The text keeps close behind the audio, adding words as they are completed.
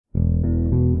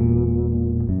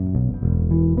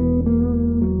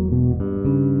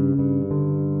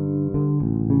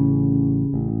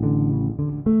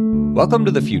Welcome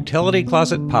to the Futility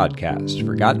Closet podcast,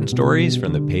 forgotten stories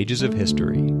from the pages of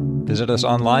history. Visit us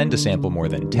online to sample more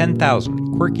than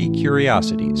 10,000 quirky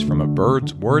curiosities, from a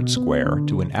bird's word square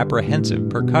to an apprehensive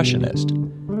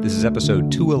percussionist. This is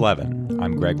episode 211.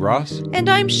 I'm Greg Ross. And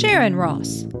I'm Sharon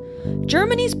Ross.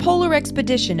 Germany's polar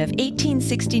expedition of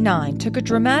 1869 took a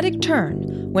dramatic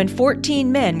turn when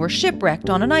 14 men were shipwrecked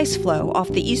on an ice floe off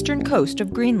the eastern coast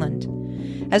of Greenland.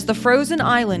 As the frozen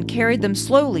island carried them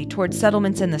slowly toward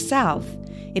settlements in the south,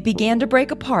 it began to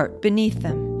break apart beneath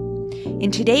them.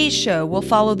 In today's show, we'll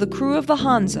follow the crew of the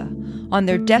Hansa on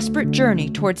their desperate journey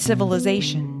toward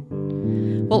civilization.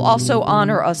 We'll also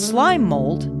honor a slime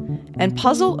mold and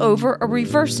puzzle over a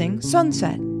reversing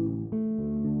sunset.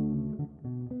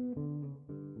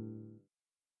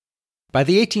 By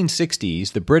the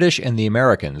 1860s, the British and the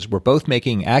Americans were both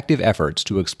making active efforts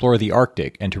to explore the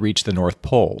Arctic and to reach the North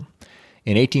Pole.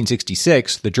 In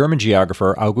 1866, the German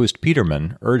geographer August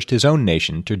Petermann urged his own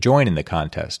nation to join in the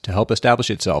contest to help establish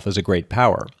itself as a great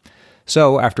power.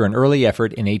 So, after an early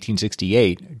effort in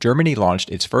 1868, Germany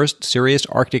launched its first serious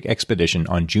Arctic expedition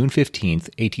on June 15,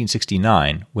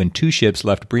 1869, when two ships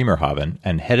left Bremerhaven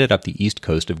and headed up the east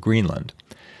coast of Greenland.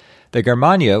 The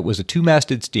Germania was a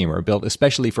two-masted steamer built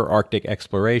especially for Arctic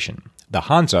exploration. The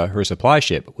Hansa, her supply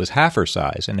ship, was half her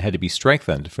size and had to be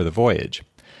strengthened for the voyage.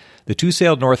 The two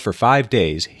sailed north for 5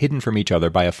 days, hidden from each other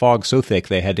by a fog so thick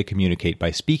they had to communicate by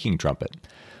speaking trumpet.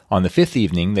 On the fifth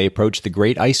evening, they approached the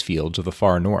great ice fields of the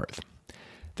far north.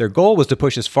 Their goal was to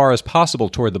push as far as possible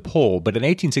toward the pole, but in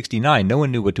 1869 no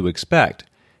one knew what to expect.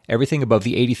 Everything above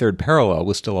the 83rd parallel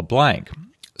was still a blank.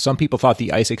 Some people thought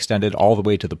the ice extended all the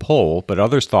way to the pole, but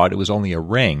others thought it was only a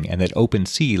ring and that open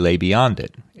sea lay beyond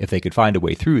it. If they could find a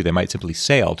way through, they might simply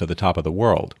sail to the top of the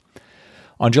world.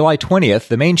 On July 20th,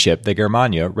 the main ship, the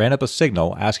Germania, ran up a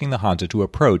signal asking the Hansa to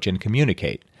approach and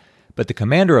communicate. But the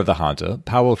commander of the Hansa,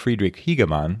 Paul Friedrich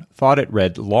Hegemann, thought it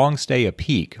read "long stay a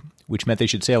peak," which meant they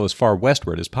should sail as far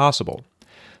westward as possible.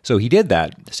 So he did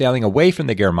that, sailing away from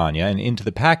the Germania and into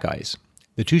the pack ice.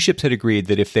 The two ships had agreed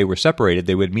that if they were separated,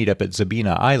 they would meet up at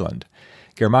Sabina Island.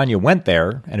 Germania went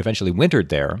there and eventually wintered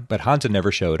there, but Hansa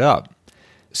never showed up.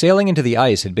 Sailing into the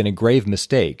ice had been a grave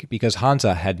mistake because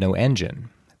Hansa had no engine.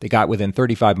 They got within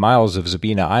 35 miles of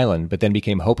Sabina Island, but then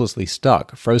became hopelessly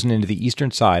stuck, frozen into the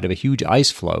eastern side of a huge ice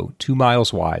floe 2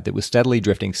 miles wide that was steadily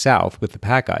drifting south with the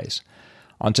pack ice.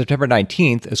 On September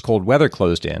 19th, as cold weather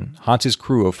closed in, Hansa's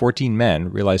crew of 14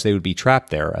 men realized they would be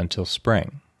trapped there until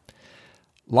spring.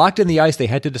 Locked in the ice, they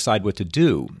had to decide what to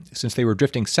do. Since they were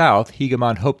drifting south,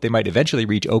 Hegemann hoped they might eventually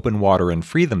reach open water and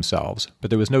free themselves, but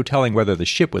there was no telling whether the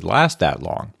ship would last that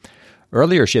long.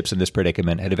 Earlier ships in this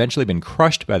predicament had eventually been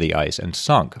crushed by the ice and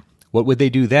sunk. What would they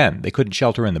do then? They couldn't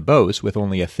shelter in the boats with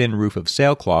only a thin roof of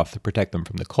sailcloth to protect them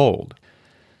from the cold.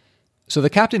 So the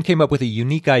captain came up with a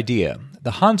unique idea.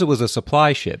 The Hansa was a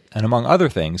supply ship, and among other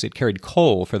things, it carried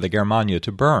coal for the Germania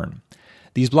to burn.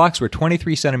 These blocks were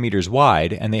 23 centimeters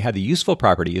wide, and they had the useful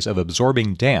properties of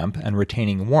absorbing damp and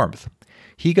retaining warmth.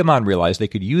 Hegemann realized they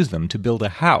could use them to build a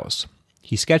house.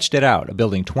 He sketched it out, a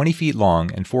building 20 feet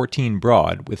long and 14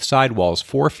 broad, with side walls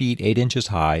 4 feet 8 inches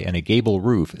high and a gable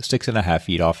roof 6.5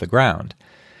 feet off the ground.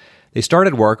 They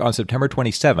started work on September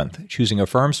 27th, choosing a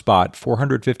firm spot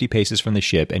 450 paces from the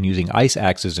ship and using ice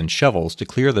axes and shovels to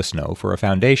clear the snow for a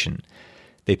foundation.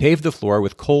 They paved the floor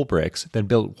with coal bricks, then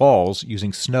built walls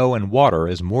using snow and water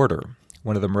as mortar.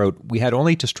 One of them wrote, "We had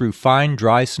only to strew fine,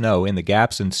 dry snow in the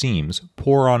gaps and seams,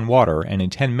 pour on water, and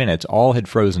in 10 minutes all had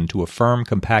frozen to a firm,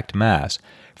 compact mass,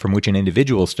 from which an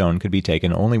individual stone could be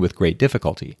taken only with great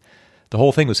difficulty. The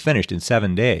whole thing was finished in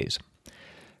 7 days."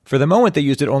 For the moment, they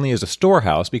used it only as a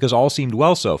storehouse because all seemed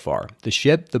well so far. The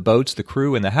ship, the boats, the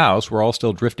crew, and the house were all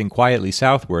still drifting quietly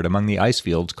southward among the ice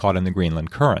fields caught in the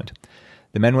Greenland current.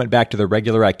 The men went back to their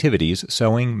regular activities,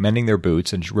 sewing, mending their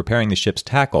boots, and repairing the ship's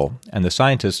tackle, and the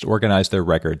scientists organized their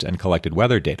records and collected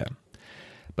weather data.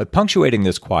 But punctuating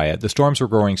this quiet, the storms were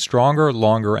growing stronger,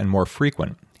 longer, and more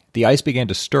frequent. The ice began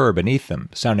to stir beneath them,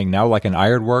 sounding now like an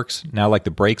ironworks, now like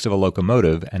the brakes of a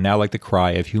locomotive, and now like the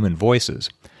cry of human voices.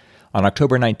 On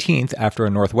October 19th, after a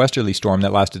northwesterly storm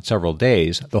that lasted several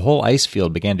days, the whole ice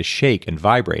field began to shake and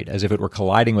vibrate as if it were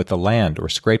colliding with the land or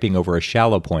scraping over a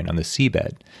shallow point on the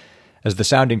seabed. As the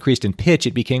sound increased in pitch,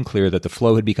 it became clear that the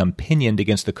floe had become pinioned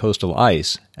against the coastal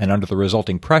ice, and under the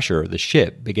resulting pressure, the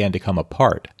ship began to come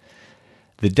apart.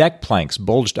 The deck planks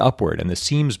bulged upward and the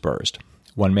seams burst.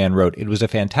 One man wrote, "It was a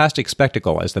fantastic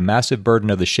spectacle as the massive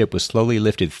burden of the ship was slowly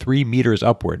lifted 3 meters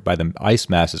upward by the ice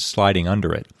masses sliding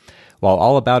under it, while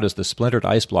all about us the splintered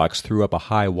ice blocks threw up a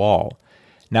high wall.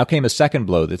 Now came a second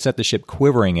blow that set the ship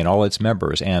quivering in all its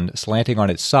members and, slanting on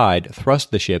its side,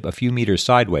 thrust the ship a few meters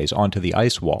sideways onto the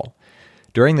ice wall.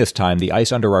 During this time, the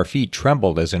ice under our feet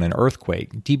trembled as in an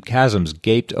earthquake. Deep chasms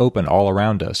gaped open all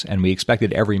around us, and we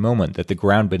expected every moment that the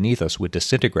ground beneath us would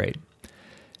disintegrate.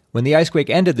 When the icequake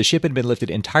ended, the ship had been lifted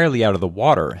entirely out of the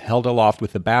water, held aloft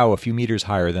with the bow a few meters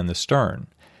higher than the stern.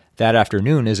 That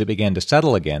afternoon, as it began to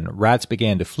settle again, rats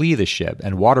began to flee the ship,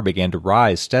 and water began to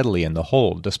rise steadily in the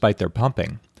hold, despite their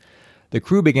pumping. The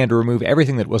crew began to remove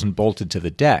everything that wasn't bolted to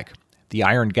the deck. The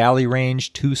iron galley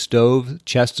range, 2 stoves,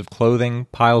 chests of clothing,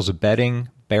 piles of bedding,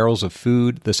 barrels of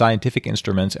food, the scientific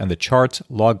instruments, and the charts,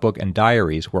 logbook, and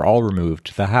diaries were all removed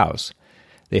to the house.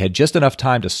 They had just enough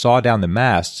time to saw down the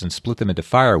masts and split them into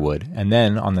firewood, and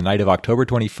then, on the night of October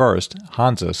 21st,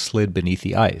 Hansa slid beneath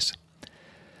the ice.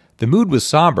 The mood was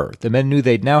somber. The men knew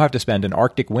they'd now have to spend an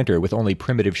Arctic winter with only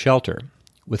primitive shelter.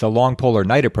 With a long polar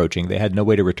night approaching, they had no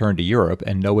way to return to Europe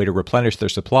and no way to replenish their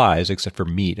supplies except for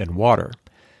meat and water.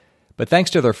 But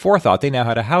thanks to their forethought, they now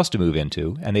had a house to move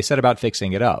into, and they set about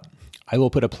fixing it up. I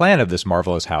will put a plan of this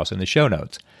marvelous house in the show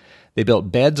notes. They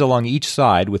built beds along each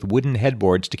side with wooden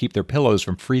headboards to keep their pillows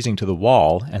from freezing to the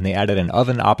wall, and they added an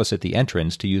oven opposite the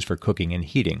entrance to use for cooking and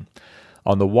heating.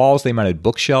 On the walls, they mounted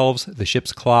bookshelves, the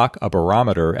ship's clock, a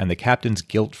barometer, and the captain's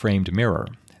gilt-framed mirror.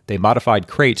 They modified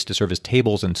crates to serve as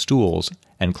tables and stools,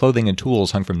 and clothing and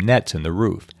tools hung from nets in the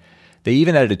roof. They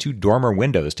even added 2 dormer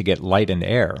windows to get light and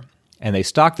air. And they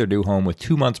stocked their new home with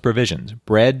 2 months' provisions: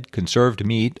 bread, conserved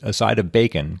meat, a side of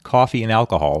bacon, coffee and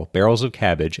alcohol, barrels of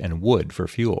cabbage, and wood for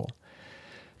fuel.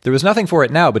 There was nothing for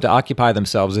it now but to occupy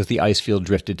themselves as the ice field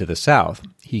drifted to the south.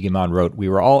 Hegeman wrote, "We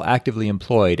were all actively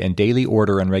employed, and daily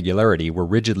order and regularity were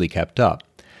rigidly kept up.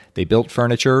 They built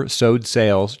furniture, sewed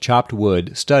sails, chopped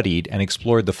wood, studied, and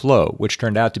explored the floe, which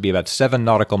turned out to be about 7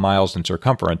 nautical miles in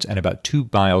circumference and about 2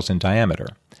 miles in diameter.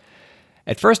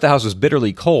 At first the house was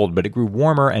bitterly cold, but it grew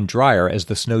warmer and drier as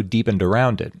the snow deepened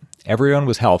around it. Everyone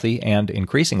was healthy and,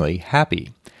 increasingly,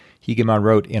 happy." Hegeman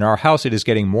wrote, "In our house it is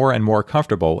getting more and more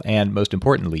comfortable and, most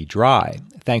importantly, dry.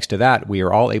 Thanks to that, we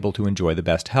are all able to enjoy the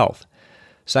best health."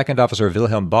 Second Officer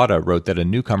Wilhelm Bode wrote that a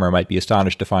newcomer might be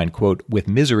astonished to find, quote, "with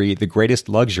misery the greatest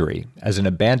luxury, as in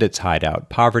a bandit's hideout,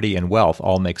 poverty and wealth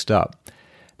all mixed up.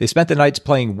 They spent the nights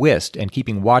playing whist and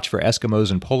keeping watch for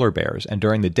Eskimos and polar bears, and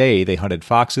during the day they hunted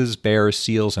foxes, bears,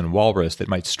 seals, and walrus that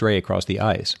might stray across the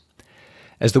ice.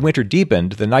 As the winter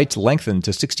deepened, the nights lengthened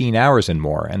to 16 hours and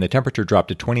more, and the temperature dropped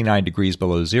to 29 degrees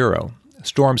below zero.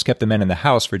 Storms kept the men in the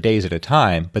house for days at a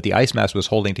time, but the ice mass was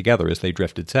holding together as they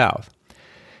drifted south.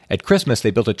 At Christmas,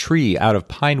 they built a tree out of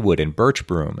pine wood and birch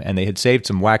broom, and they had saved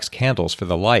some wax candles for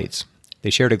the lights. They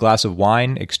shared a glass of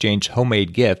wine, exchanged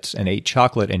homemade gifts, and ate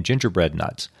chocolate and gingerbread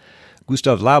nuts.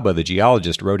 Gustav Laube, the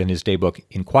geologist, wrote in his daybook,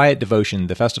 "In quiet devotion,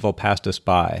 the festival passed us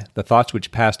by. The thoughts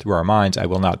which passed through our minds I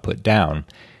will not put down.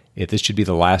 If this should be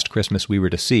the last Christmas we were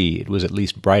to see, it was at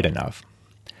least bright enough."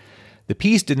 The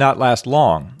peace did not last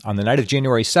long. On the night of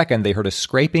January 2nd, they heard a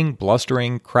scraping,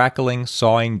 blustering, crackling,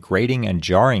 sawing, grating, and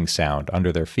jarring sound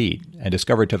under their feet, and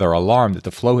discovered to their alarm that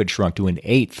the floe had shrunk to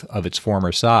 1/8 of its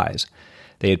former size.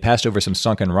 They had passed over some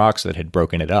sunken rocks that had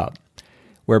broken it up.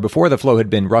 Where before the floe had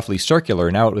been roughly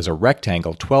circular, now it was a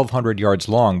rectangle 1,200 yards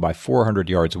long by 400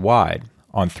 yards wide.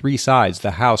 On 3 sides,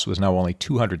 the house was now only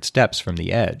 200 steps from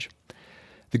the edge.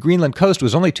 The Greenland coast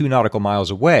was only 2 nautical miles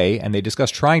away, and they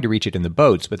discussed trying to reach it in the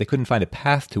boats, but they couldn't find a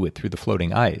path to it through the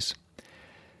floating ice.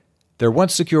 Their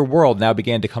once secure world now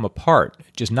began to come apart.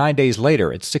 Just 9 days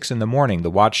later, at 6 a.m,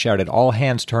 the watch shouted, "All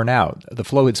hands turn out." The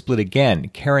floe had split again,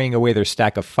 carrying away their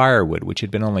stack of firewood, which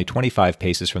had been only 25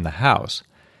 paces from the house.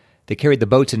 They carried the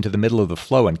boats into the middle of the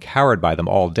floe and cowered by them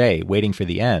all day, waiting for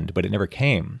the end, but it never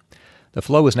came. The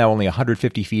floe was now only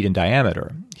 150 feet in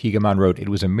diameter. Hegeman wrote, "It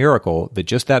was a miracle that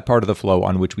just that part of the floe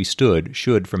on which we stood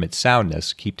should, from its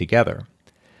soundness, keep together."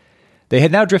 They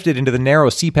had now drifted into the narrow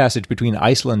sea passage between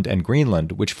Iceland and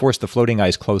Greenland, which forced the floating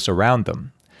ice close around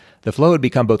them. The floe had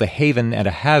become both a haven and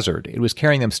a hazard. It was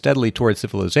carrying them steadily toward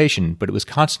civilization, but it was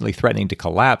constantly threatening to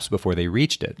collapse before they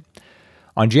reached it.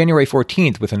 On January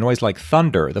 14th, with a noise like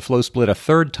thunder, the floe split a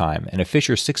 3rd time, and a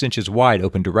fissure 6 inches wide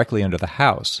opened directly under the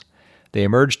house. They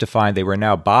emerged to find they were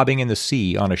now bobbing in the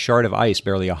sea on a shard of ice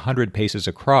barely 100 paces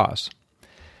across.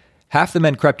 Half the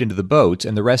men crept into the boats,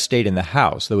 and the rest stayed in the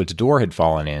house, though its door had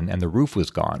fallen in and the roof was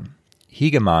gone.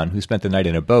 Hegeman, who spent the night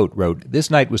in a boat, wrote,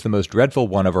 "This night was the most dreadful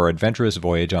one of our adventurous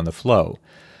voyage on the floe.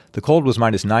 The cold was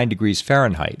 -9 degrees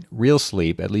Fahrenheit. Real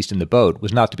sleep, at least in the boat,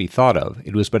 was not to be thought of.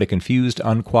 It was but a confused,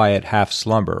 unquiet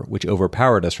half-slumber, which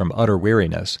overpowered us from utter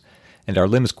weariness, and our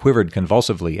limbs quivered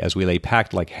convulsively as we lay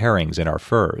packed like herrings in our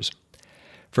furs."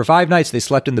 For 5 nights they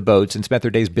slept in the boats and spent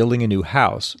their days building a new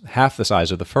house, half the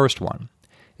size of the first one.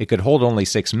 It could hold only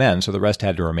 6 men, so the rest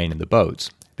had to remain in the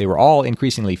boats. They were all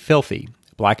increasingly filthy.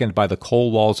 blackened by the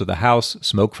coal walls of the house,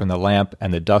 smoke from the lamp,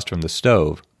 and the dust from the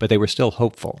stove, but they were still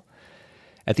hopeful.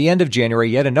 At the end of January,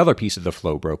 yet another piece of the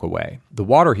floe broke away. The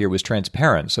water here was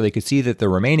transparent, so they could see that the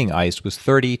remaining ice was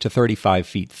 30 to 35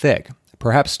 feet thick,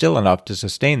 perhaps still enough to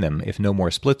sustain them if no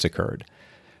more splits occurred.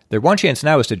 Their one chance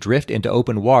now was to drift into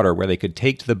open water where they could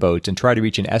take to the boats and try to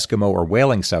reach an Eskimo or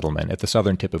whaling settlement at the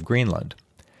southern tip of Greenland.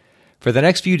 For the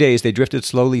next few days, they drifted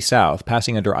slowly south,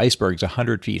 passing under icebergs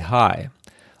 100 feet high.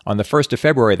 On the 1st of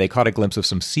February, they caught a glimpse of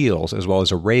some seals, as well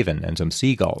as a raven and some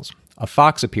seagulls. A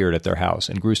fox appeared at their house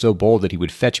and grew so bold that he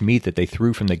would fetch meat that they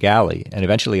threw from the galley, and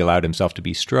eventually allowed himself to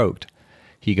be stroked.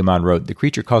 Hegeman wrote, "The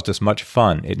creature caused us much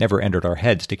fun. It never entered our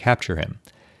heads to capture him."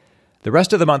 The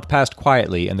rest of the month passed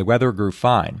quietly, and the weather grew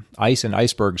fine. Ice and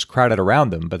icebergs crowded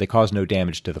around them, but they caused no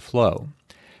damage to the floe.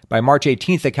 By March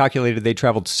 18th, they calculated they'd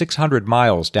traveled 600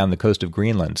 miles down the coast of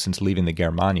Greenland since leaving the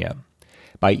Germania.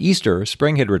 By Easter,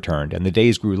 spring had returned, and the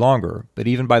days grew longer, but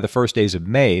even by the first days of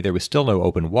May, there was still no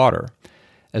open water.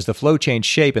 As the floe changed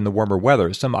shape in the warmer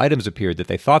weather, some items appeared that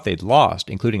they thought they'd lost,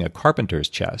 including a carpenter's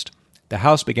chest. The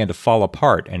house began to fall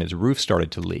apart, and its roof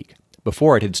started to leak.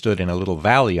 Before, it had stood in a little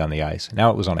valley on the ice. Now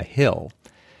it was on a hill.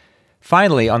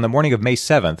 Finally, on the morning of May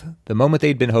 7th, the moment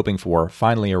they'd been hoping for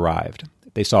finally arrived.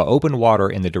 They saw open water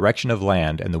in the direction of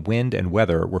land, and the wind and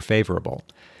weather were favorable.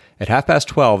 At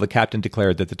 12:30, the captain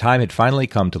declared that the time had finally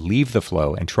come to leave the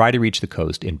floe and try to reach the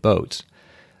coast in boats.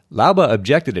 Laube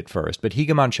objected at first, but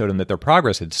Hegeman showed him that their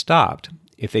progress had stopped.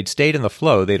 If they'd stayed in the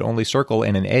floe, they'd only circle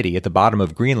in an eddy at the bottom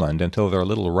of Greenland until their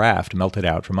little raft melted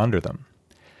out from under them.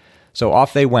 So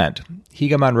off they went.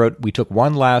 Hegeman wrote, "We took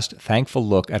one last thankful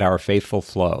look at our faithful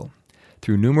floe.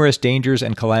 Through numerous dangers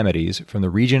and calamities, from the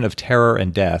region of terror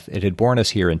and death, it had borne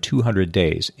us here in 200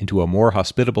 days, into a more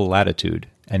hospitable latitude,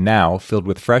 and now, filled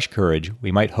with fresh courage,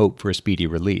 we might hope for a speedy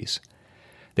release."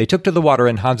 They took to the water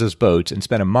in Hansa's boats and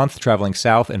spent a month traveling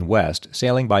south and west,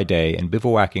 sailing by day and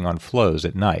bivouacking on floes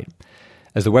at night.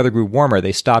 As the weather grew warmer,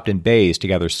 they stopped in bays to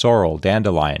gather sorrel,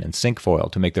 dandelion, and cinquefoil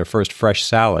to make their first fresh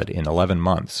salad in 11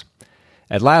 months.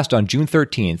 At last, on June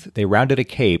 13th, they rounded a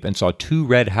cape and saw 2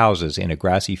 red houses in a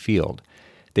grassy field.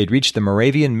 They'd reached the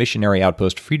Moravian missionary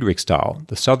outpost Friedrichsthal,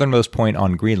 the southernmost point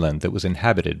on Greenland that was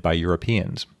inhabited by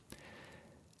Europeans.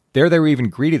 There they were even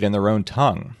greeted in their own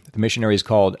tongue. The missionaries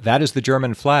called, "That is the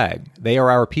German flag. They are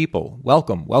our people.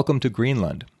 Welcome, welcome to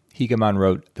Greenland." Hegeman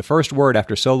wrote, "The first word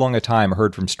after so long a time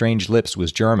heard from strange lips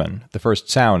was German, the first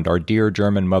sound our dear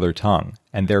German mother tongue,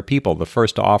 and their people the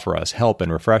first to offer us help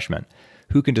and refreshment.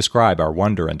 Who can describe our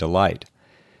wonder and delight?"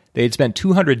 They had spent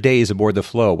 200 days aboard the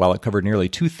floe while it covered nearly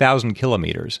 2,000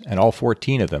 kilometers, and all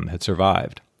 14 of them had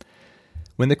survived.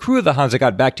 When the crew of the Hansa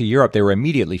got back to Europe, they were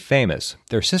immediately famous.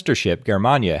 Their sister ship,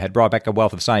 Germania, had brought back a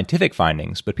wealth of scientific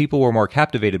findings, but people were more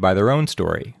captivated by their own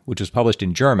story, which was published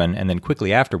in German and then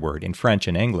quickly afterward in French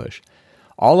and English.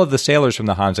 All of the sailors from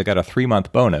the Hansa got a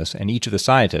 3-month bonus, and each of the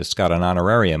scientists got an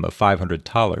honorarium of 500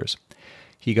 thalers.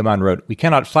 Hegeman wrote, "We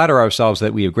cannot flatter ourselves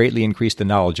that we have greatly increased the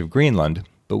knowledge of Greenland,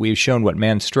 but we have shown what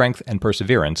man's strength and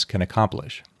perseverance can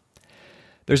accomplish."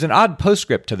 There's an odd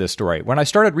postscript to this story. When I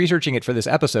started researching it for this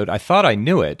episode, I thought I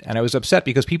knew it, and I was upset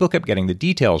because people kept getting the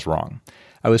details wrong.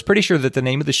 I was pretty sure that the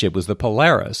name of the ship was the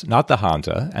Polaris, not the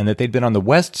Hansa, and that they'd been on the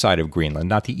west side of Greenland,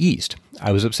 not the east.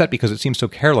 I was upset because it seemed so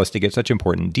careless to get such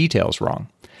important details wrong.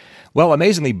 Well,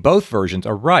 amazingly, both versions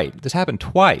are right. This happened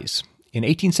twice. In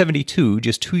 1872,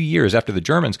 just 2 years after the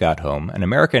Germans got home, an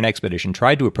American expedition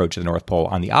tried to approach the North Pole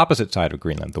on the opposite side of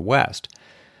Greenland, the west.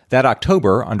 That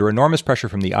October, under enormous pressure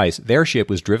from the ice, their ship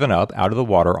was driven up out of the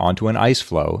water onto an ice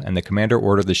floe, and the commander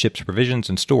ordered the ship's provisions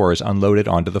and stores unloaded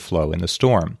onto the floe in the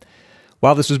storm.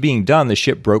 While this was being done, the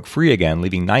ship broke free again,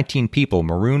 leaving 19 people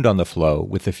marooned on the floe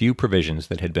with the few provisions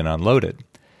that had been unloaded.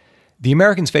 The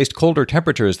Americans faced colder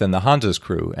temperatures than the Hansa's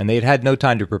crew, and they had had no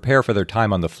time to prepare for their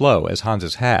time on the floe, as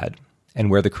Hansa's had. And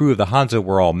where the crew of the Hansa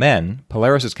were all men,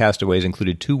 Polaris's castaways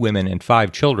included 2 women and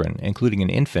 5 children, including an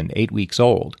infant 8 weeks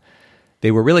old.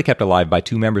 They were really kept alive by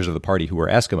 2 members of the party who were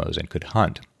Eskimos and could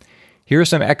hunt. Here are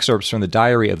some excerpts from the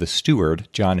diary of the steward,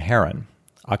 John Heron.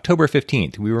 October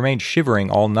 15th, we remained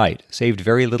shivering all night, saved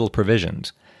very little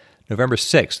provisions. November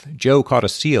 6th, Joe caught a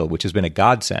seal, which has been a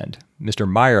godsend. Mr.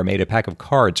 Meyer made a pack of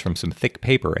cards from some thick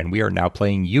paper, and we are now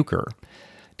playing euchre.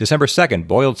 December 2nd,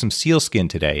 boiled some sealskin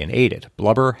today and ate it.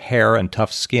 Blubber, hair, and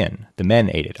tough skin. The men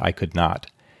ate it. I could not.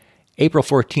 April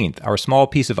 14th, our small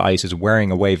piece of ice is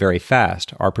wearing away very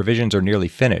fast. Our provisions are nearly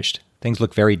finished. Things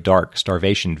look very dark,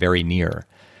 starvation very near.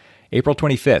 April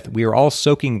 25th, we are all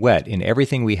soaking wet in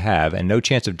everything we have and no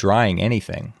chance of drying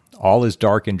anything. All is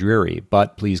dark and dreary,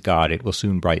 but, please God, it will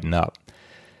soon brighten up.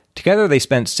 Together, they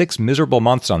spent 6 miserable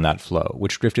months on that floe,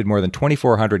 which drifted more than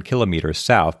 2,400 kilometers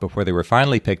south before they were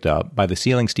finally picked up by the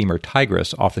sealing steamer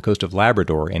Tigris off the coast of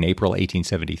Labrador in April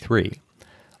 1873.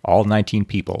 All 19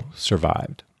 people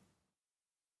survived.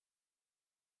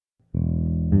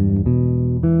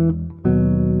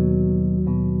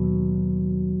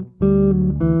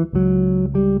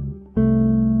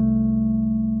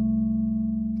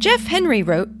 Jeff Henry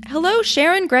wrote, "Hello,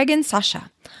 Sharon, Greg, and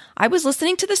Sasha. I was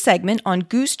listening to the segment on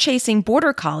goose-chasing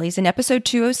border collies in episode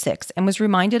 206 and was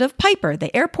reminded of Piper,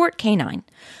 the airport canine.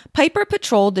 Piper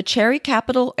patrolled the Cherry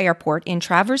Capital Airport in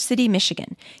Traverse City,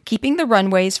 Michigan, keeping the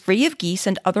runways free of geese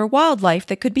and other wildlife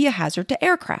that could be a hazard to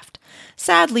aircraft.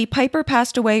 Sadly, Piper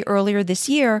passed away earlier this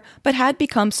year, but had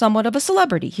become somewhat of a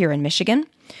celebrity here in Michigan.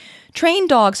 Trained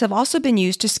dogs have also been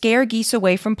used to scare geese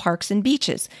away from parks and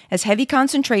beaches, as heavy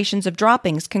concentrations of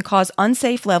droppings can cause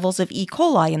unsafe levels of E.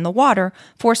 coli in the water,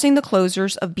 forcing the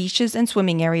closures of beaches and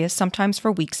swimming areas sometimes for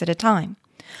weeks at a time.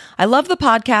 I love the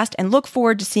podcast and look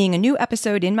forward to seeing a new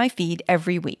episode in my feed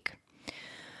every week."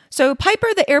 So Piper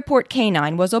the airport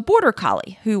canine was a border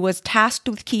collie who was tasked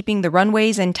with keeping the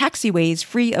runways and taxiways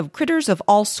free of critters of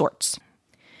all sorts.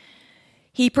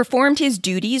 He performed his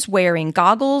duties wearing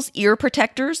goggles, ear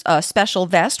protectors, a special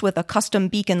vest with a custom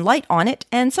beacon light on it,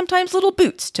 and sometimes little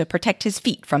boots to protect his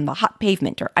feet from the hot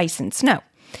pavement or ice and snow.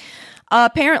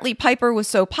 Apparently, Piper was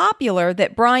so popular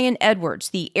that Brian Edwards,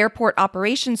 the airport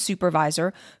operations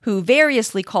supervisor, who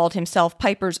variously called himself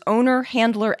Piper's owner,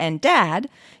 handler, and dad,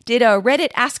 did a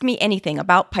Reddit Ask Me Anything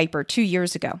about Piper 2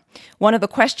 years ago. One of the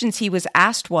questions he was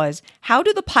asked was, "How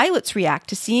do the pilots react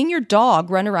to seeing your dog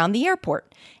run around the airport?"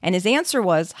 And his answer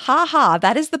was, "Ha ha,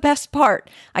 that is the best part.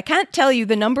 I can't tell you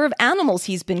the number of animals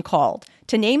he's been called.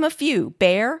 To name a few,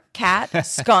 bear, cat,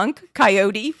 skunk,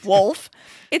 coyote, wolf.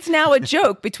 It's now a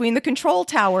joke between the control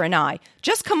tower and I.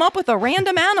 Just come up with a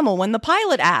random animal when the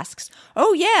pilot asks.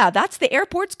 Oh yeah, that's the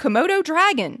airport's Komodo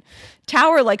dragon.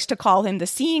 Tower likes to call him the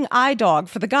seeing eye dog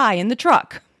for the guy in the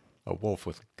truck." A wolf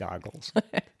with goggles.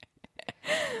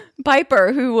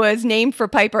 Piper, who was named for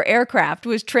Piper Aircraft,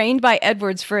 was trained by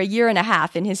Edwards for a year and a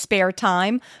half in his spare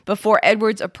time before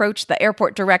Edwards approached the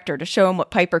airport director to show him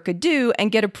what Piper could do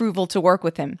and get approval to work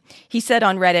with him. He said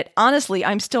on Reddit, "Honestly,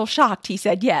 I'm still shocked he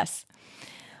said yes."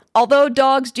 Although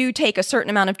dogs do take a certain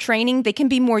amount of training, they can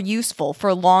be more useful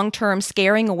for long-term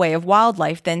scaring away of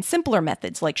wildlife than simpler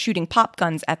methods like shooting pop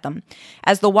guns at them,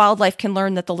 as the wildlife can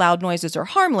learn that the loud noises are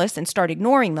harmless and start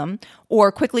ignoring them,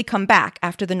 or quickly come back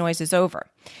after the noise is over.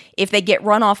 If they get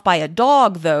run off by a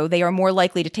dog, though, they are more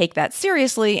likely to take that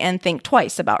seriously and think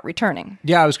twice about returning.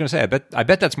 Yeah, I was going to say, I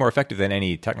bet that's more effective than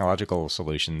any technological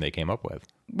solution they came up with.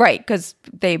 Right, because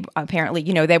they apparently,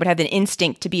 they would have an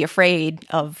instinct to be afraid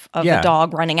of the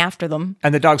dog running after them.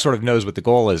 And the dog sort of knows what the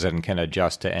goal is and can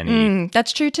adjust to any...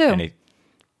 That's true, too. Any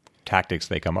tactics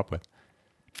they come up with.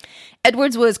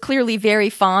 Edwards was clearly very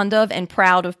fond of and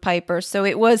proud of Piper, so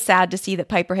it was sad to see that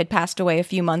Piper had passed away a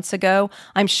few months ago.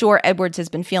 I'm sure Edwards has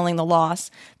been feeling the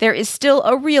loss. There is still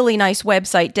a really nice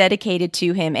website dedicated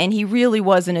to him, and he really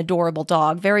was an adorable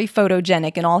dog, very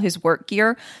photogenic in all his work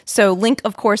gear. So link,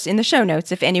 of course, in the show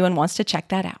notes if anyone wants to check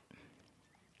that out.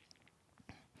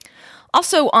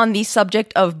 Also on the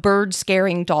subject of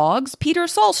bird-scaring dogs, Peter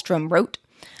Sahlstrom wrote,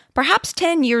 "Perhaps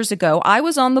 10 years ago, I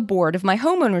was on the board of my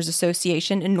homeowners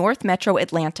association in North Metro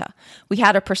Atlanta. We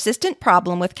had a persistent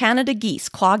problem with Canada geese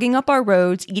clogging up our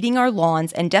roads, eating our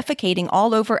lawns, and defecating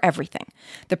all over everything.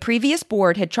 The previous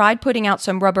board had tried putting out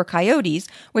some rubber coyotes,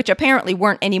 which apparently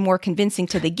weren't any more convincing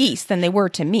to the geese than they were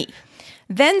to me.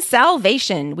 Then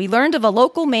salvation! We learned of a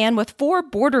local man with 4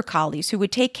 border collies who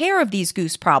would take care of these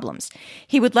goose problems.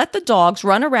 He would let the dogs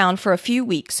run around for a few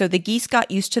weeks so the geese got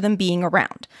used to them being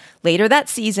around. Later that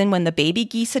season, when the baby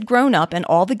geese had grown up and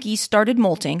all the geese started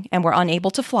molting and were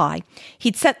unable to fly,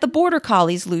 he'd set the border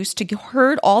collies loose to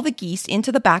herd all the geese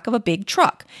into the back of a big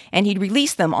truck, and he'd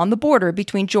release them on the border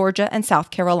between Georgia and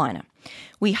South Carolina.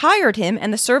 We hired him,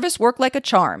 and the service worked like a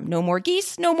charm. No more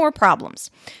geese, no more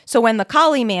problems. So when the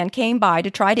collie man came by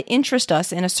to try to interest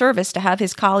us in a service to have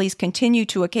his collies continue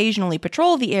to occasionally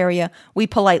patrol the area, we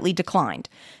politely declined.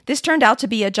 This turned out to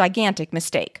be a gigantic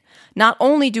mistake. Not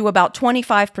only do about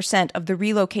 25% of the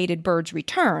relocated birds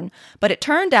return, but it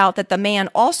turned out that the man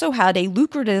also had a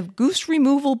lucrative goose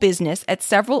removal business at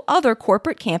several other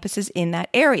corporate campuses in that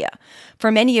area.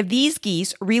 For many of these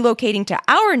geese, relocating to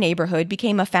our neighborhood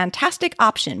became a fantastic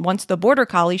option once the border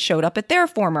collies showed up at their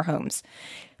former homes.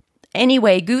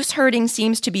 Anyway, goose herding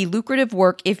seems to be lucrative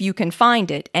work if you can find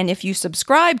it, and if you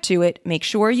subscribe to it, make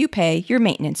sure you pay your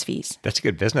maintenance fees. That's a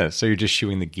good business. So you're just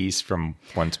shooing the geese from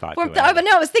one spot to another. But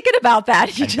no, I was thinking about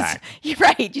that. You're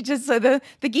right. So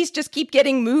the geese just keep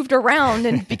getting moved around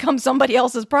and become somebody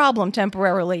else's problem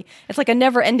temporarily. It's like a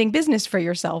never-ending business for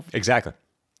yourself. Exactly.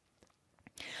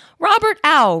 Robert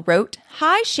Au wrote,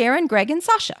 "Hi, Sharon, Greg, and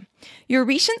Sasha. Your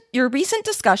recent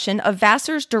discussion of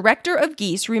Vassar's director of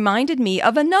geese reminded me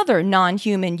of another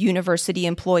non-human university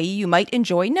employee you might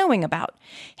enjoy knowing about.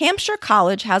 Hampshire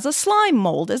College has a slime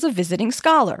mold as a visiting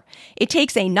scholar. It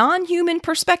takes a non-human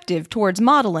perspective towards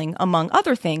modeling, among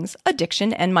other things,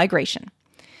 addiction and migration."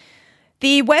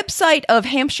 The website of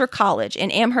Hampshire College in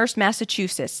Amherst,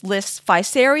 Massachusetts lists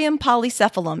Physarum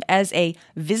polycephalum as a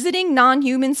visiting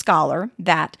non-human scholar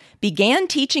that began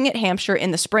teaching at Hampshire in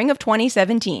the spring of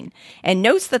 2017 and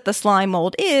notes that the slime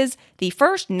mold is the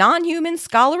first non-human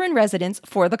scholar in residence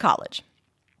for the college.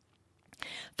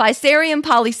 Physarum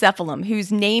polycephalum,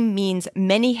 whose name means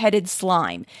many-headed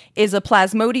slime, is a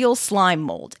plasmodial slime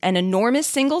mold, an enormous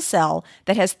single cell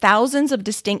that has thousands of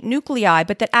distinct nuclei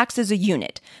but that acts as a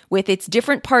unit, with its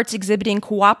different parts exhibiting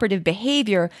cooperative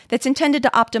behavior that's intended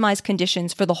to optimize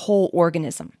conditions for the whole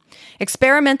organism.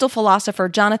 Experimental philosopher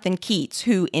Jonathan Keats,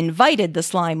 who invited the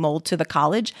slime mold to the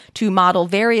college to model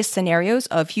various scenarios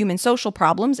of human social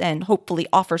problems and hopefully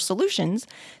offer solutions,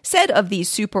 said of these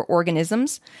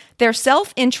superorganisms, "Their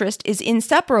self-interest is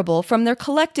inseparable from their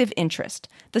collective interest.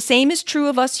 The same is true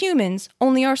of us humans,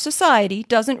 only our society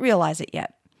doesn't realize it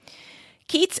yet."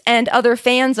 Keats and other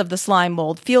fans of the slime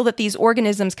mold feel that these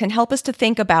organisms can help us to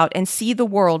think about and see the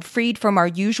world freed from our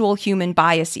usual human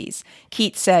biases.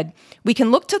 Keats said, "We can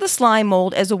look to the slime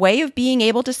mold as a way of being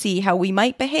able to see how we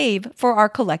might behave for our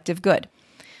collective good."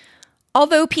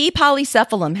 Although P.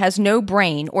 polycephalum has no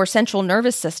brain or central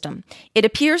nervous system, it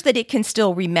appears that it can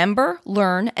still remember,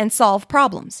 learn, and solve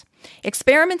problems.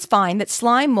 Experiments find that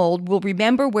slime mold will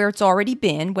remember where it's already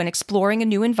been when exploring a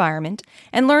new environment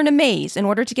and learn a maze in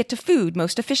order to get to food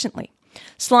most efficiently.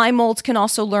 Slime molds can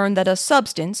also learn that a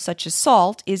substance, such as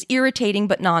salt, is irritating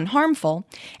but non-harmful,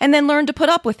 and then learn to put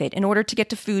up with it in order to get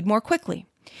to food more quickly.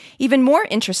 Even more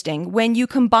interesting, when you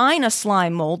combine a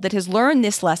slime mold that has learned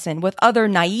this lesson with other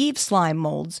naive slime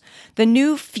molds, the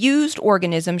new fused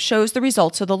organism shows the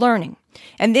results of the learning.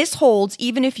 And this holds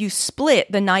even if you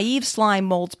split the naive slime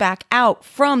molds back out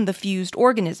from the fused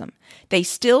organism. They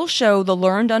still show the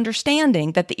learned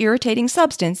understanding that the irritating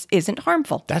substance isn't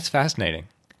harmful. That's fascinating.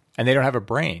 And they don't have a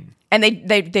brain. And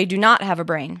they do not have a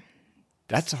brain.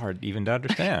 That's hard even to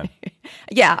understand.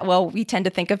 Yeah, well, we tend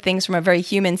to think of things from a very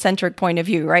human-centric point of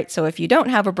view, right? So if you don't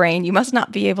have a brain, you must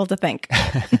not be able to think.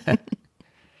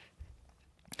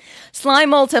 Slime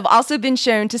molds have also been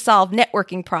shown to solve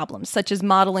networking problems, such as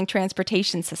modeling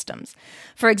transportation systems.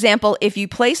 For example, if you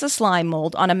place a slime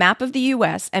mold on a map of the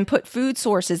U.S. and put food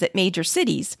sources at major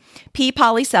cities, P.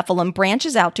 polycephalum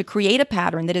branches out to create a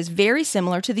pattern that is very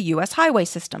similar to the U.S. highway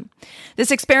system.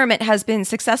 This experiment has been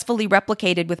successfully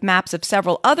replicated with maps of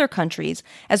several other countries,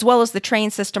 as well as the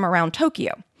train system around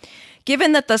Tokyo.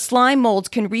 Given that the slime molds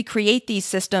can recreate these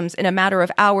systems in a matter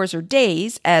of hours or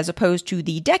days, as opposed to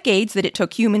the decades that it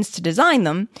took humans to design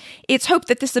them, it's hoped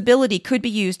that this ability could be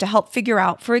used to help figure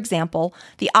out, for example,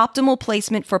 the optimal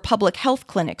placement for public health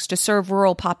clinics to serve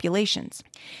rural populations.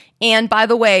 And by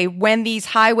the way, when these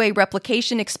highway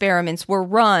replication experiments were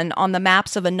run on the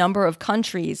maps of a number of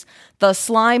countries, the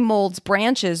slime mold's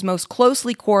branches most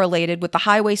closely correlated with the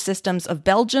highway systems of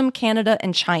Belgium, Canada,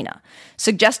 and China,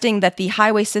 suggesting that the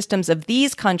highway systems of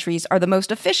these countries are the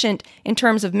most efficient in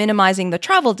terms of minimizing the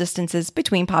travel distances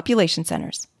between population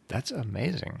centers. That's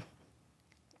amazing.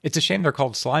 It's a shame they're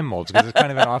called slime molds because it's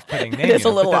kind of an off-putting name. It is a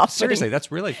little off-putting. Seriously,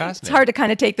 that's really fascinating. It's hard to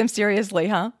kind of take them seriously,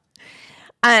 huh?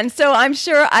 And so I'm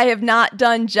sure I have not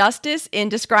done justice in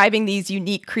describing these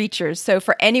unique creatures. So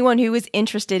for anyone who is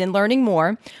interested in learning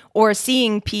more or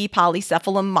seeing P.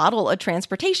 polycephalum model a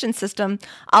transportation system,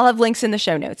 I'll have links in the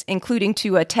show notes, including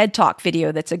to a TED Talk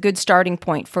video that's a good starting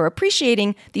point for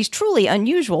appreciating these truly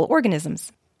unusual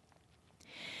organisms.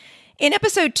 In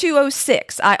episode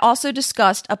 206, I also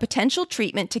discussed a potential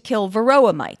treatment to kill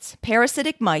varroa mites,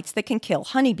 parasitic mites that can kill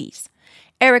honeybees.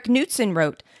 Eric Knutson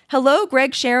wrote, "Hello,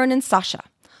 Greg, Sharon, and Sasha.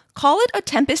 Call it a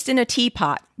tempest in a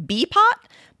teapot, bee pot,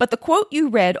 But the quote you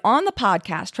read on the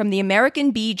podcast from the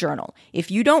American Bee Journal, "If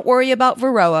you don't worry about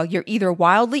Varroa, you're either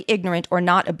wildly ignorant or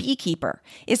not a beekeeper,"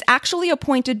 is actually a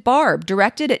pointed barb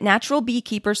directed at natural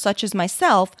beekeepers such as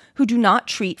myself who do not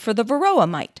treat for the Varroa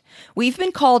mite. We've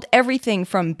been called everything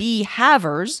from bee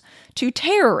havers to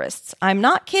terrorists, I'm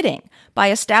not kidding, by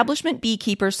establishment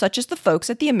beekeepers such as the folks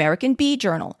at the American Bee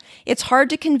Journal. It's hard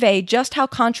to convey just how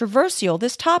controversial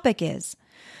this topic is.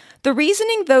 The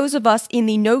reasoning those of us in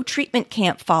the no treatment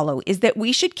camp follow is that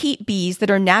we should keep bees that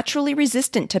are naturally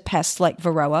resistant to pests like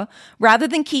Varroa, rather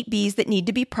than keep bees that need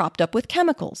to be propped up with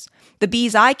chemicals. The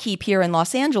bees I keep here in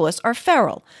Los Angeles are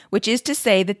feral, which is to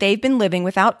say that they've been living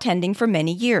without tending for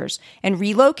many years, and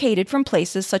relocated from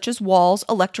places such as walls,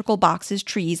 electrical boxes,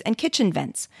 trees, and kitchen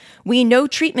vents. We no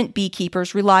treatment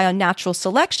beekeepers rely on natural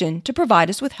selection to provide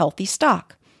us with healthy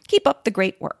stock. Keep up the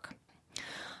great work.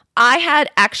 I had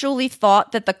actually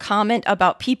thought that the comment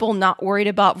about people not worried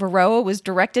about Varroa was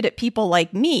directed at people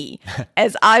like me,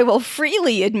 as I will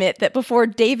freely admit that before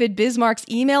David Bismarck's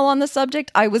email on the subject,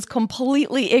 I was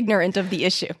completely ignorant of the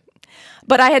issue.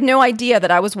 But I had no idea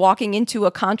that I was walking into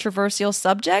a controversial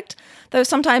subject, though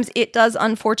sometimes it does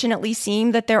unfortunately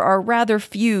seem that there are rather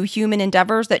few human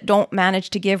endeavors that don't manage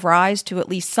to give rise to at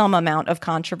least some amount of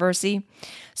controversy.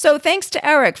 So thanks to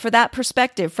Eric for that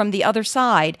perspective from the other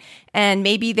side, and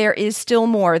maybe there is still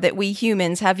more that we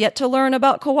humans have yet to learn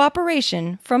about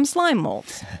cooperation from slime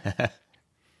molds.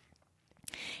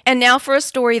 And now for a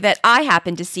story that I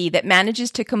happen to see that manages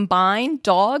to combine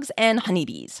dogs and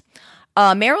honeybees.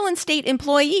 A Maryland state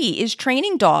employee is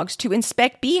training dogs to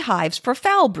inspect beehives for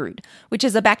foul brood, which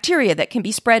is a bacteria that can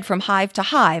be spread from hive to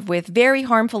hive with very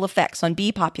harmful effects on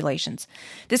bee populations.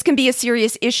 This can be a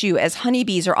serious issue as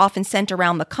honeybees are often sent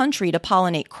around the country to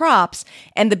pollinate crops,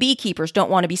 and the beekeepers don't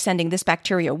want to be sending this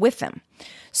bacteria with them.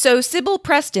 So Sybil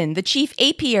Preston, the chief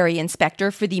apiary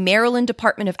inspector for the Maryland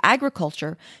Department of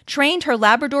Agriculture, trained her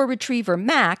Labrador Retriever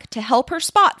Mac to help her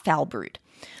spot foul brood.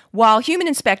 While human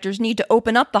inspectors need to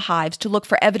open up the hives to look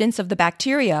for evidence of the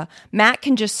bacteria, Mac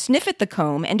can just sniff at the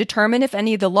comb and determine if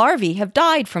any of the larvae have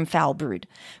died from foul brood.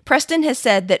 Preston has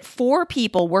said that 4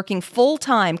 people working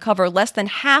full-time cover less than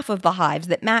half of the hives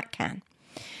that Mac can.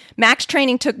 Mac's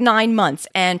training took 9 months,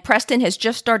 and Preston has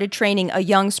just started training a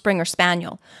young Springer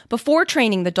Spaniel. Before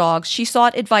training the dogs, she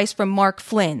sought advice from Mark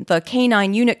Flynn, the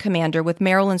Canine Unit Commander with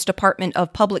Maryland's Department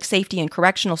of Public Safety and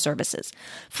Correctional Services.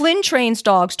 Flynn trains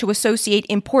dogs to associate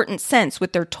important scents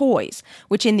with their toys,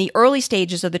 which in the early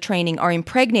stages of the training are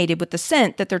impregnated with the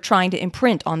scent that they're trying to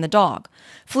imprint on the dog.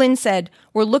 Flynn said,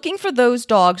 "We're looking for those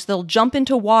dogs that'll jump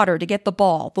into water to get the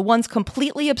ball, the ones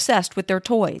completely obsessed with their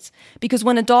toys. Because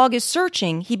when a dog is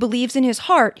searching, he believes in his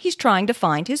heart he's trying to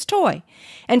find his toy."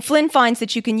 And Flynn finds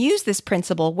that you can use this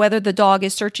principle whether the dog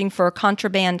is searching for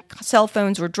contraband cell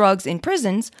phones or drugs in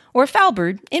prisons or foul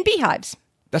brood in beehives.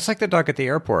 That's like the dog at the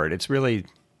airport. It's really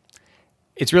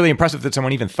impressive that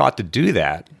someone even thought to do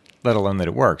that, let alone that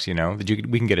it works, you know?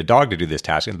 We can get a dog to do this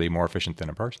task and it'll be more efficient than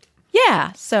a person.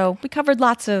 Yeah, so we covered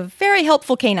lots of very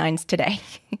helpful canines today.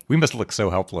 We must look so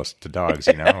helpless to dogs,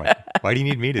 you know? Like, why do you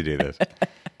need me to do this?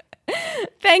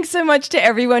 Thanks so much to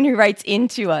everyone who writes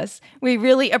into us. We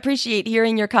really appreciate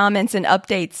hearing your comments and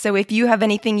updates. So if you have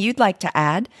anything you'd like to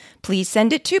add, please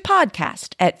send it to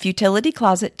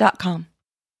podcast@futilitycloset.com.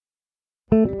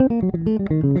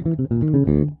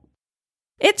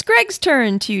 It's Greg's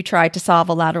turn to try to solve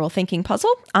a lateral thinking puzzle.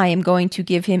 I am going to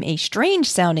give him a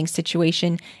strange-sounding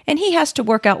situation, and he has to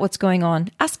work out what's going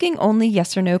on, asking only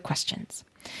yes or no questions.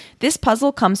 This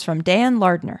puzzle comes from Dan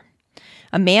Lardner.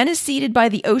 A man is seated by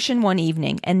the ocean one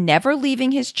evening, and never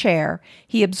leaving his chair,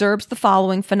 he observes the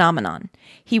following phenomenon.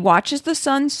 He watches the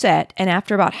sun set, and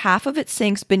after about half of it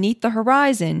sinks beneath the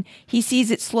horizon, he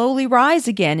sees it slowly rise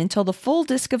again until the full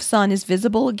disk of sun is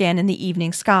visible again in the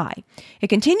evening sky. It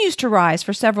continues to rise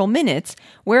for several minutes,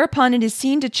 whereupon it is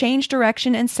seen to change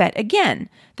direction and set again,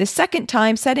 this second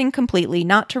time setting completely,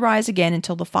 not to rise again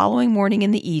until the following morning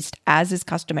in the east, as is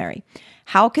customary.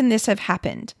 How can this have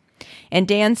happened? And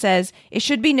Dan says, it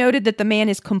should be noted that the man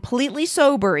is completely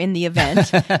sober in the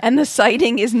event, and the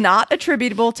sighting is not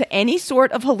attributable to any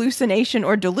sort of hallucination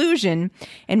or delusion,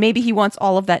 and maybe he wants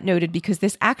all of that noted because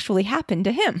this actually happened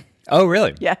to him. Oh,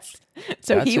 really? Yes.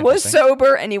 So That's he was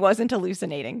sober and he wasn't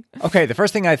hallucinating. Okay, the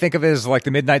first thing I think of is like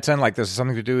the midnight sun, like this is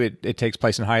something to do, it takes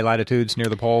place in high latitudes near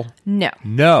the pole? No.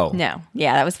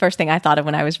 Yeah, that was the first thing I thought of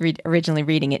when I was originally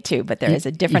reading it too, but there is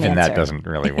a different answer. Even that doesn't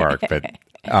really work, but...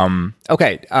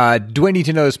 okay, do I need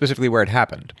to know specifically where it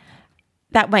happened?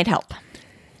 That might help.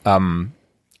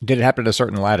 Did it happen at a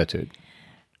certain latitude?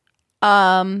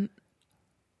 No.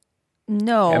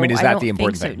 I mean, is that the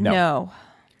important so. thing? No.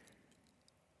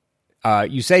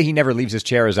 You say he never leaves his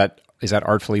chair. Is that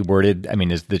artfully worded? I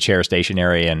mean, is the chair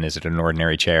stationary, and is it an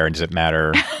ordinary chair, and does it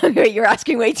matter? You're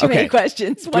asking way too many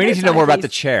questions. Do we need to know more about the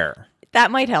chair?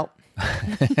 That might help.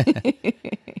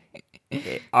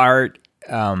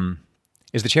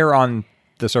 Is the chair on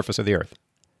the surface of the earth?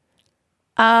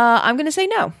 I'm going to say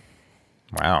no.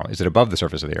 Wow. Is it above the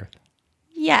surface of the earth?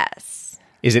 Yes.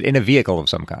 Is it in a vehicle of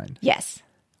some kind? Yes.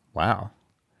 Wow.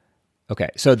 Okay.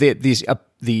 So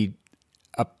the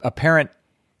apparent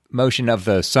motion of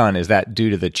the sun, is that due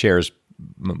to the chair's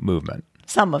movement?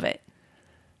 Some of it.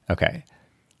 Okay.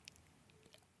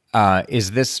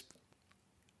 Is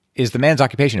the man's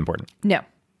occupation important? No.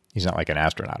 He's not like an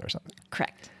astronaut or something.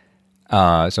 Correct.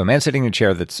 So a man sitting in a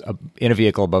chair that's in a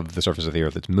vehicle above the surface of the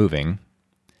earth that's moving.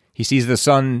 He sees the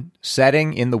sun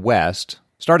setting in the west,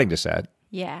 starting to set.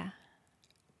 Yeah.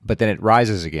 But then it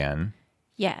rises again.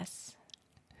 Yes.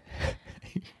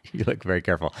 You look very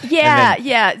careful. Yeah,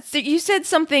 yeah. So you said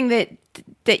something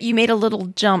that you made a little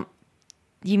jump.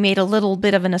 You made a little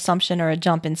bit of an assumption or a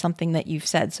jump in something that you've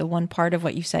said. So one part of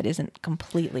what you said isn't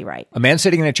completely right. A man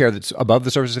sitting in a chair that's above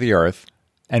the surface of the earth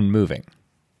and moving.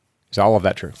 Is all of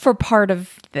that true? For part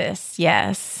of this,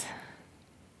 yes.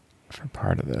 For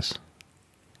part of this.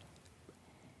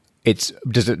 Does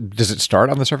it start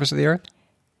on the surface of the earth?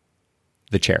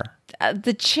 The chair.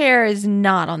 The chair is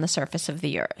not on the surface of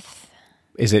the earth.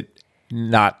 Is it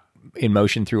not in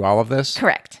motion through all of this?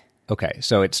 Correct. Okay,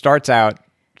 so it starts out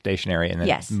stationary and then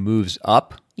Yes. moves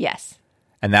up? Yes.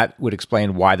 And that would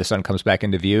explain why the sun comes back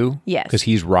into view? Yes. Because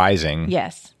he's rising.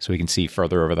 Yes. So we can see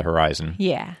further over the horizon.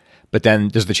 Yeah. But then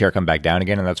does the chair come back down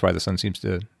again, and that's why the sun seems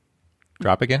to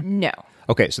drop again? No.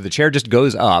 Okay, so the chair just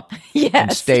goes up Yes.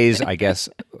 and stays, I guess,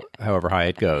 however high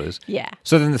it goes. Yeah.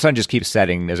 So then the sun just keeps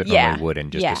setting as it normally would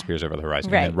and just Yeah. disappears over the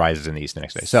horizon Right. and then rises in the east the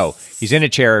next day. So he's in a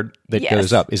chair that Yes.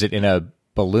 goes up. Is it in a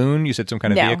balloon? You said some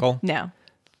kind of vehicle? No.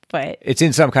 But It's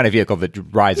in some kind of vehicle that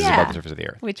rises above the surface of the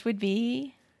earth. which would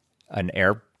be An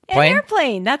airplane? an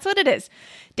airplane. That's what it is.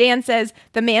 Dan says,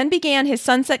 the man began his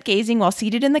sunset gazing while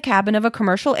seated in the cabin of a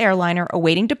commercial airliner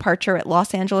awaiting departure at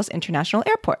Los Angeles International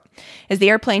Airport. As the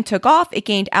airplane took off, it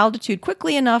gained altitude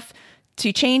quickly enough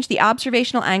to change the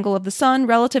observational angle of the sun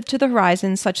relative to the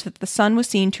horizon such that the sun was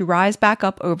seen to rise back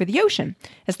up over the ocean.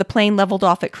 As the plane leveled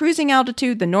off at cruising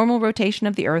altitude, the normal rotation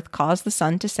of the Earth caused the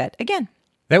sun to set again.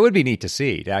 That would be neat to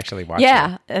see, to actually watch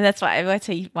Yeah, that. and that's why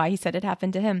he said it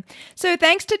happened to him. So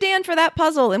thanks to Dan for that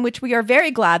puzzle, in which we are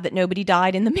very glad that nobody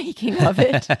died in the making of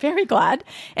it. Very glad.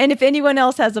 And if anyone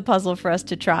else has a puzzle for us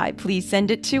to try, please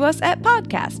send it to us at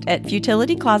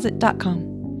podcast@futilitycloset.com.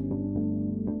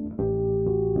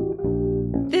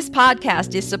 This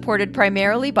podcast is supported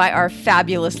primarily by our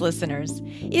fabulous listeners.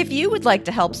 If you would like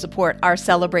to help support our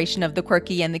celebration of the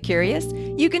quirky and the curious,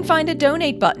 you can find a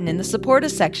donate button in the support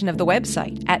us section of the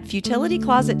website at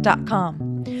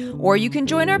futilitycloset.com. Or you can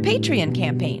join our Patreon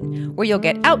campaign, where you'll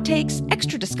get outtakes,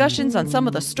 extra discussions on some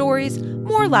of the stories,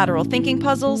 more lateral thinking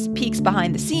puzzles, peeks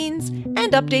behind the scenes,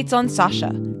 and updates on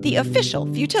Sasha, the official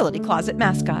Futility Closet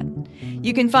mascot.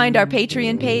 You can find our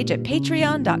Patreon page at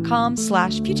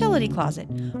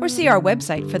patreon.com/futilitycloset or see our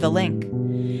website for the link.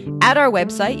 At our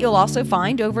website, you'll also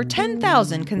find over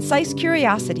 10,000 concise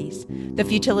curiosities, the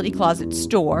Futility Closet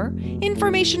store,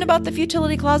 information about the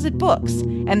Futility Closet books,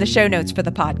 and the show notes for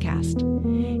the podcast.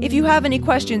 If you have any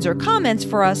questions or comments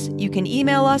for us, you can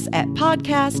email us at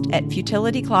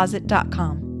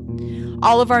podcast@futilitycloset.com.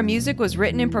 All of our music was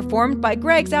written and performed by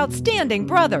Greg's outstanding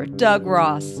brother, Doug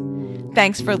Ross.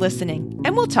 Thanks for listening,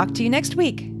 and we'll talk to you next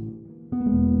week.